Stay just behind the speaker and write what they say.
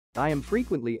I am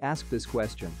frequently asked this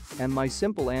question, and my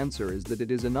simple answer is that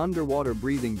it is an underwater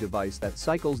breathing device that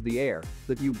cycles the air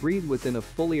that you breathe within a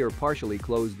fully or partially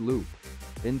closed loop.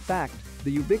 In fact,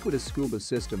 the ubiquitous scuba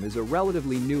system is a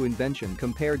relatively new invention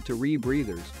compared to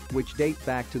rebreathers, which date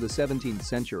back to the 17th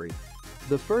century.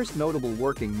 The first notable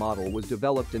working model was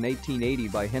developed in 1880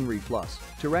 by Henry Fluss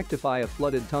to rectify a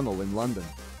flooded tunnel in London.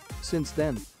 Since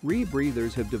then,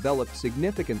 rebreathers have developed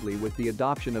significantly with the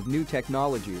adoption of new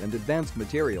technology and advanced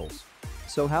materials.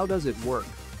 So how does it work?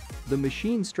 The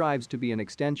machine strives to be an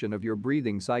extension of your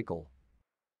breathing cycle.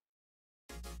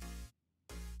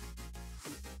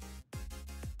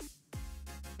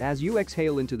 As you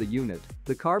exhale into the unit,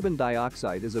 the carbon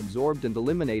dioxide is absorbed and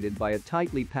eliminated by a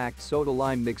tightly packed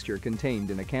soda-lime mixture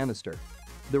contained in a canister.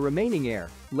 The remaining air,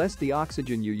 less the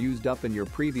oxygen you used up in your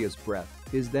previous breath,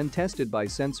 is then tested by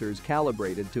sensors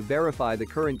calibrated to verify the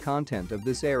current content of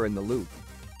this air in the loop.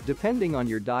 Depending on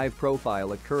your dive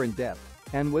profile at current depth,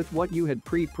 and with what you had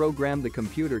pre-programmed the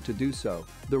computer to do so,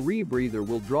 the rebreather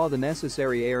will draw the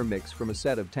necessary air mix from a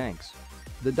set of tanks.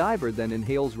 The diver then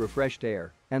inhales refreshed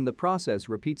air, and the process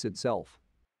repeats itself.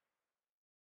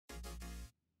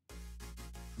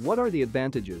 What are the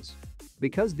advantages?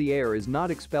 Because the air is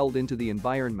not expelled into the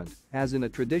environment, as in a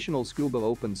traditional scuba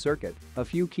open circuit, a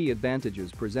few key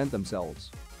advantages present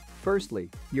themselves. Firstly,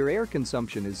 your air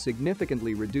consumption is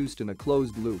significantly reduced in a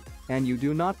closed loop, and you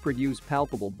do not produce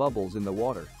palpable bubbles in the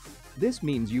water. This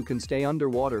means you can stay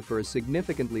underwater for a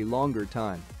significantly longer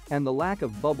time, and the lack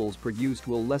of bubbles produced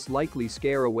will less likely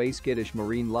scare away skittish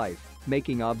marine life,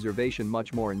 making observation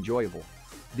much more enjoyable.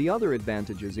 The other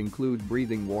advantages include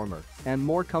breathing warmer and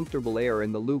more comfortable air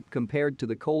in the loop compared to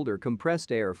the colder compressed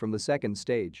air from the second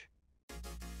stage.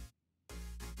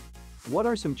 What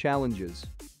are some challenges?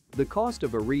 The cost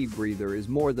of a rebreather is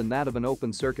more than that of an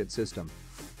open circuit system.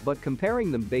 But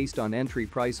comparing them based on entry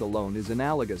price alone is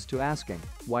analogous to asking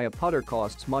why a putter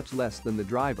costs much less than the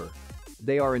driver.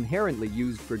 They are inherently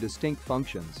used for distinct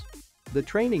functions. The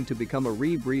training to become a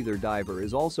rebreather diver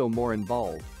is also more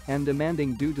involved and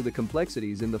demanding due to the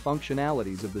complexities in the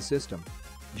functionalities of the system.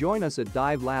 Join us at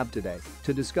Dive Lab today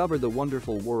to discover the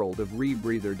wonderful world of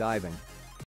rebreather diving.